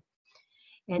imagine.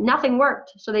 And nothing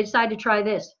worked. So they decided to try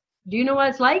this. Do you know what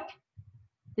it's like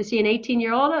to see an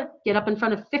 18-year-old get up in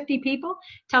front of 50 people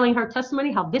telling her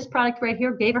testimony how this product right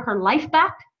here gave her life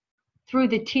back through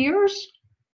the tears?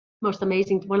 Most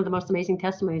amazing, one of the most amazing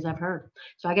testimonies I've heard.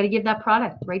 So I got to give that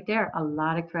product right there a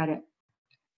lot of credit.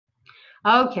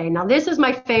 Okay, now this is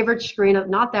my favorite screen of,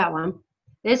 not that one.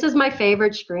 This is my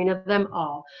favorite screen of them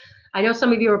all. I know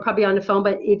some of you are probably on the phone,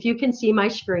 but if you can see my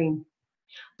screen,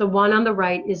 the one on the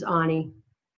right is Ani.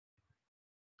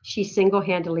 She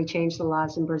single-handedly changed the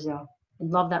laws in Brazil. I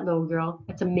love that little girl.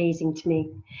 It's amazing to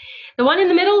me. The one in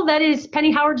the middle, that is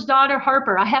Penny Howard's daughter,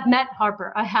 Harper. I have met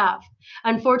Harper. I have.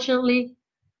 Unfortunately,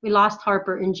 we lost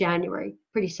Harper in January.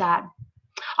 Pretty sad.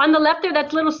 On the left there,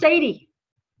 that's little Sadie.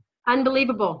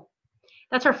 Unbelievable.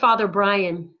 That's her father,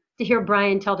 Brian. To hear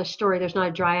Brian tell the story, there's not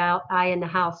a dry eye in the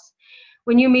house.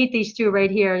 When you meet these two right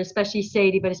here, and especially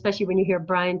Sadie, but especially when you hear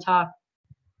Brian talk,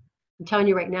 I'm telling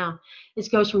you right now, this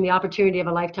goes from the opportunity of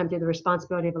a lifetime to the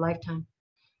responsibility of a lifetime.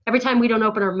 Every time we don't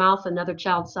open our mouth, another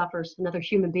child suffers, another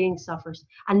human being suffers,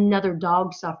 another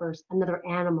dog suffers, another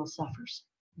animal suffers.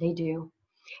 They do.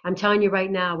 I'm telling you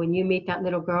right now, when you meet that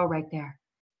little girl right there,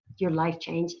 your life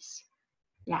changes.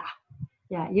 Yeah.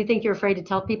 You think you're afraid to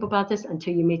tell people about this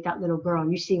until you meet that little girl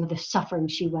and you see the suffering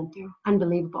she went through.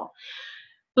 Unbelievable.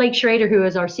 Blake Schrader, who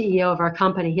is our CEO of our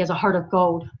company, he has a heart of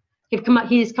gold. He's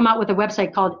come out with a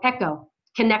website called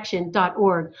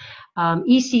echoconnection.org,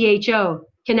 ECHO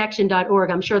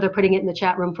connection.org. I'm sure they're putting it in the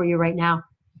chat room for you right now.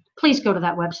 Please go to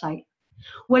that website.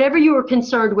 Whatever you are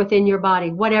concerned with in your body,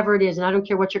 whatever it is, and I don't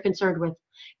care what you're concerned with,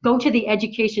 go to the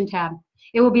education tab.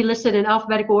 It will be listed in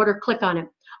alphabetical order. Click on it.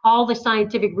 All the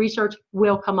scientific research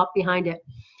will come up behind it.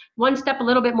 One step a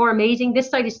little bit more amazing, this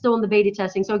site is still in the beta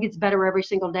testing, so it gets better every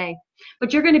single day.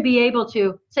 But you're going to be able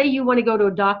to, say you want to go to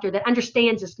a doctor that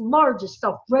understands this largest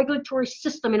self-regulatory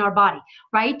system in our body,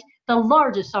 right? The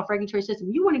largest self-regulatory system.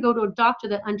 You want to go to a doctor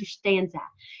that understands that.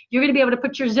 You're going to be able to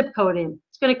put your zip code in.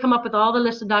 It's going to come up with all the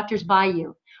list of doctors by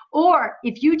you. Or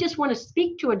if you just want to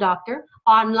speak to a doctor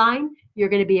online, you're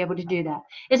going to be able to do that.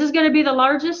 This is going to be the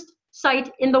largest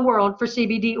site in the world for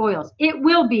CBD oils. It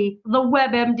will be the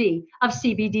WebMD of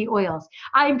CBD oils.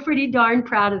 I'm pretty darn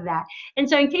proud of that. And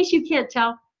so in case you can't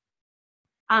tell,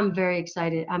 I'm very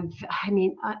excited. I'm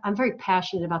very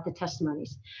passionate about the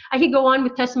testimonies. I could go on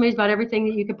with testimonies about everything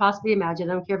that you could possibly imagine.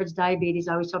 I don't care if it's diabetes.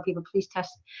 I always tell people, please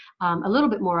test a little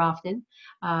bit more often.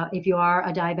 If you are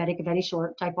a diabetic of any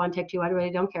sort, type 1, type 2, I really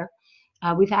don't care.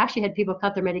 We've actually had people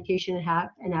cut their medication in half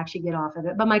and actually get off of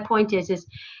it. But my point is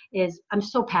I'm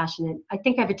so passionate. I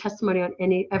think I have a testimony on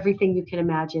everything you can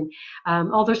imagine.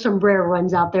 There's some rare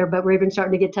ones out there, but we're even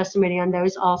starting to get testimony on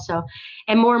those also.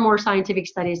 And more scientific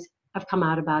studies have come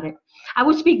out about it. I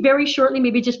will speak very shortly,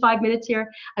 maybe just 5 minutes here.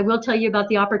 I will tell you about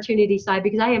the opportunity side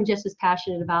because I am just as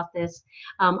passionate about this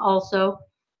also.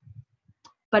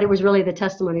 But it was really the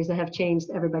testimonies that have changed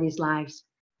everybody's lives.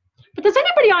 But does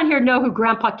anybody on here know who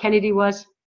Grandpa Kennedy was?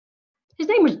 His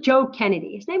name was Joe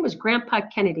Kennedy. His name was Grandpa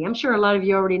Kennedy. I'm sure a lot of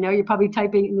you already know. You're probably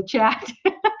typing in the chat.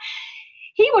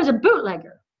 He was a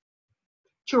bootlegger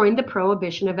during the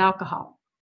prohibition of alcohol.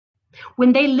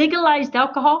 When they legalized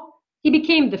alcohol, he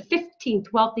became the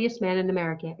 15th wealthiest man in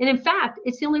America. And in fact,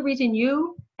 it's the only reason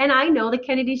you and I know the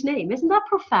Kennedy's name. Isn't that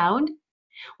profound?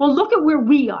 Well, look at where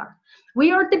we are.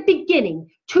 We are at the beginning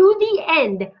to the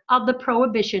end of the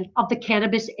prohibition of the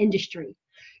cannabis industry.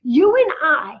 You and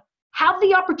I have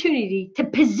the opportunity to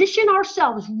position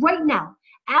ourselves right now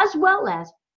as well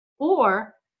as,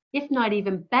 or if not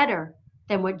even better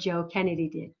than what Joe Kennedy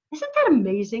did. Isn't that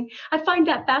amazing? I find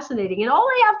that fascinating. And all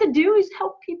I have to do is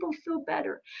help people feel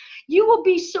better. You will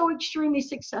be so extremely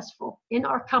successful in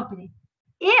our company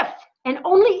if, and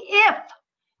only if,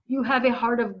 you have a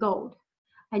heart of gold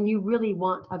and you really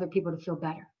want other people to feel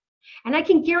better. And I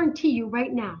can guarantee you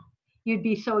right now, you'd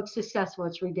be so successful.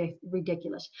 It's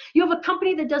ridiculous. You have a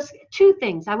company that does two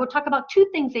things. I will talk about two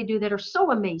things they do that are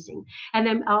so amazing, and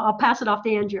then I'll pass it off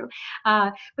to Andrew.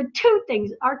 But two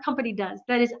things our company does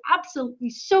that is absolutely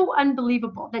so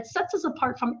unbelievable, that sets us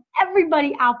apart from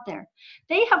everybody out there.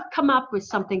 They have come up with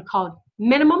something called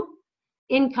minimum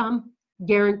income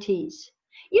guarantees.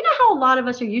 You know how a lot of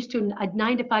us are used to a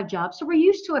 9-to-5 job, so we're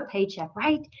used to a paycheck,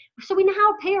 right? So we know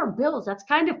how to pay our bills. That's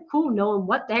kind of cool, knowing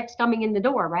what the heck's coming in the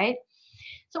door, right?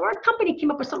 So our company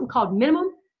came up with something called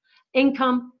minimum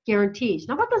income guarantees.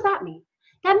 Now, what does that mean?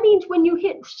 That means when you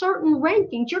hit certain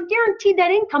rankings, you're guaranteed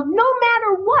that income no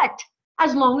matter what,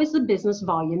 as long as the business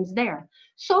volume's there.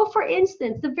 So for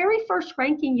instance, the very first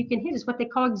ranking you can hit is what they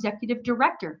call executive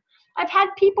director. I've had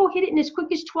people hit it in as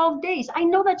quick as 12 days. I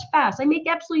know that's fast. I make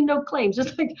absolutely no claims,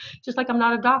 just like I'm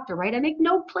not a doctor, right? I make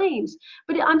no claims,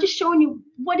 but I'm just showing you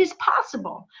what is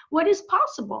possible. What is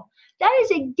possible? That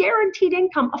is a guaranteed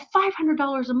income of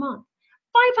 $500 a month.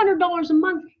 $500 a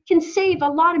month can save a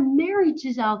lot of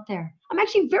marriages out there. I'm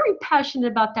actually very passionate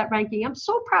about that ranking. I'm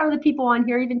so proud of the people on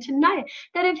here, even tonight,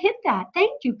 that have hit that.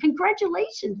 Thank you.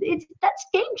 Congratulations. That's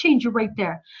game changer right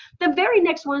there. The very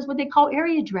next one is what they call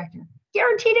area director.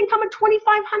 Guaranteed income of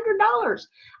 $2,500.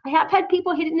 I have had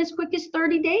people hit it in as quick as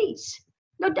 30 days.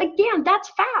 Now, again, that's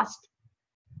fast,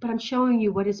 but I'm showing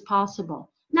you what is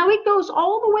possible. Now, it goes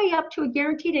all the way up to a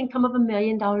guaranteed income of $1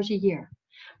 million a year.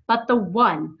 But the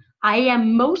one I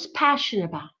am most passionate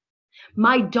about,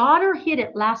 my daughter hit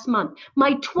it last month.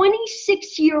 My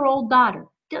 26-year-old daughter.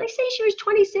 Did I say she was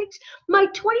 26? My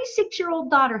 26-year-old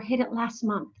daughter hit it last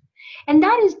month. And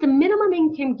that is the minimum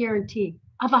income guarantee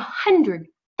of $100,000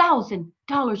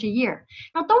 a year.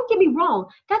 Now, don't get me wrong,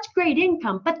 that's great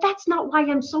income, but that's not why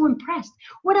I'm so impressed.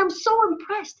 What I'm so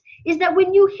impressed is that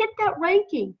when you hit that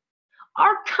ranking,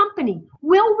 our company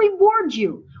will reward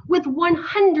you with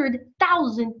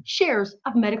 100,000 shares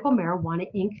of Medical Marijuana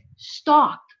Inc.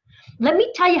 stock. Let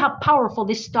me tell you how powerful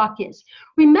this stock is.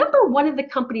 Remember, one of the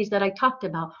companies that I talked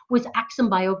about was Axum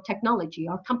Biotechnology.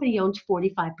 Our company owns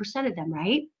 45% of them,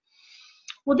 right?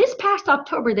 Well, this past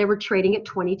October, they were trading at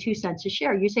 22 cents a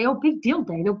share. You say, oh, big deal,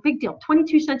 Dana, no big deal.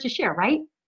 22 cents a share, right?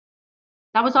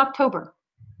 That was October.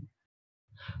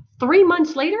 3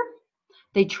 months later,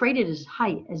 they traded as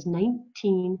high as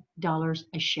 $19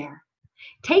 a share.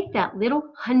 Take that little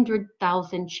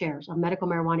 100,000 shares of Medical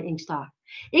Marijuana Inc. stock.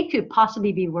 It could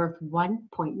possibly be worth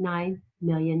 $1.9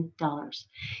 million.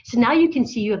 So now you can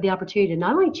see you have the opportunity to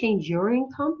not only change your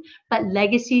income, but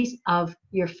legacies of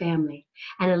your family.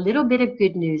 And a little bit of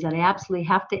good news that I absolutely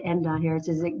have to end on here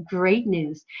is great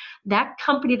news. That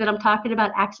company that I'm talking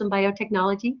about, Axum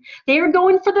Biotechnology, they are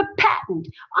going for the patent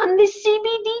on the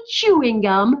CBD chewing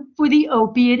gum for the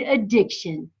opiate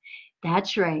addiction.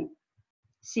 That's right.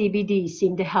 CBD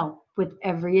seemed to help with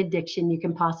every addiction you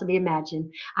can possibly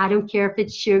imagine. I don't care if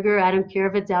it's sugar, I don't care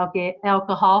if it's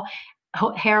alcohol,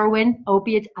 heroin,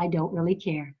 opiates, I don't really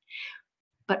care.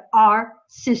 But our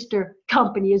sister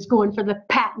company is going for the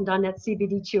patent on that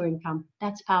CBD chewing gum.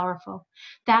 That's powerful.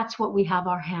 That's what we have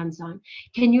our hands on.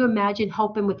 Can you imagine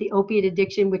helping with the opiate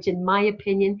addiction, which in my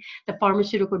opinion, the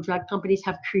pharmaceutical drug companies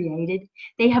have created?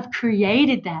 They have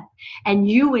created that. And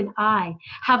you and I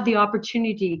have the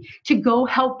opportunity to go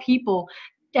help people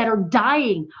that are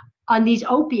dying on these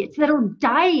opiates, that are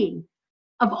dying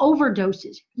of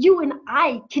overdoses. You and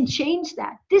I can change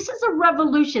that. This is a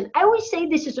revolution. I always say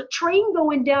this is a train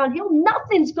going downhill.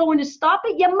 Nothing's going to stop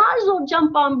it. You might as well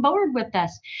jump on board with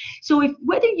us. So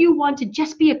whether you want to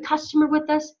just be a customer with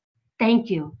us,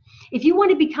 thank you. If you want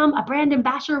to become a brand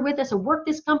ambassador with us and work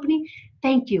this company,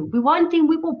 thank you. One thing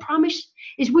we will promise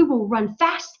is we will run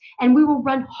fast and we will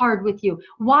run hard with you.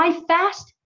 Why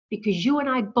fast? Because you and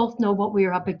I both know what we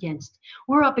are up against.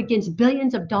 We're up against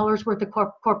billions of dollars worth of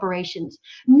corporations.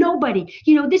 Nobody,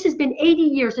 this has been 80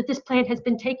 years that this plant has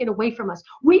been taken away from us.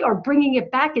 We are bringing it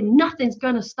back and nothing's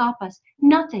gonna stop us,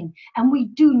 nothing. And we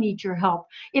do need your help.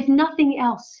 If nothing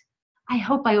else, I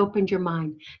hope I opened your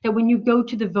mind that when you go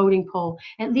to the voting poll,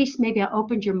 at least maybe I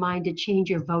opened your mind to change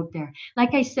your vote there.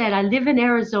 Like I said, I live in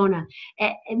Arizona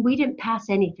and we didn't pass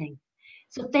anything.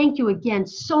 So thank you again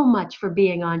so much for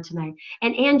being on tonight.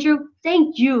 And Andrew,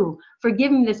 thank you for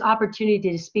giving me this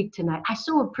opportunity to speak tonight. I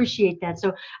so appreciate that.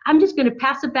 So I'm just going to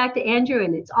pass it back to Andrew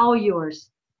and it's all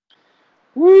yours.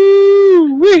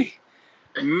 Woo-wee!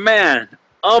 Man,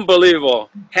 unbelievable.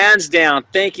 Hands down.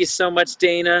 Thank you so much,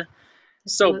 Dana.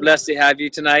 So blessed to have you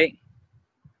tonight.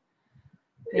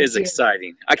 It's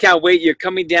exciting. I can't wait. You're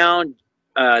coming down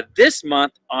this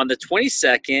month on the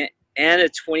 22nd and the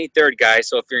 23rd, guys.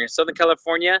 So if you're in Southern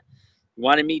California, you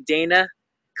want to meet Dana,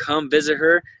 come visit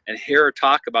her and hear her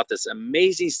talk about this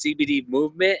amazing CBD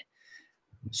movement.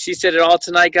 She said it all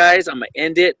tonight, guys. I'm going to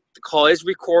end it. The call is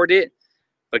recorded.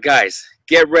 But, guys,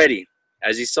 get ready.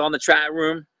 As you saw in the chat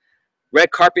room,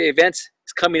 Red Carpet events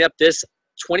is coming up this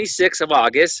 26th of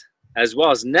August, as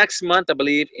well as next month, I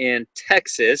believe, in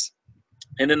Texas,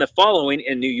 and then the following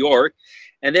in New York.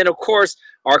 And then, of course,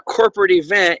 our corporate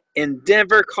event in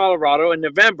Denver, Colorado in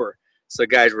November. So,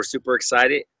 guys, we're super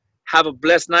excited. Have a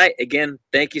blessed night. Again,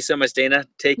 thank you so much, Dana.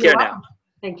 Take care now.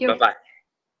 Thank you. Bye-bye.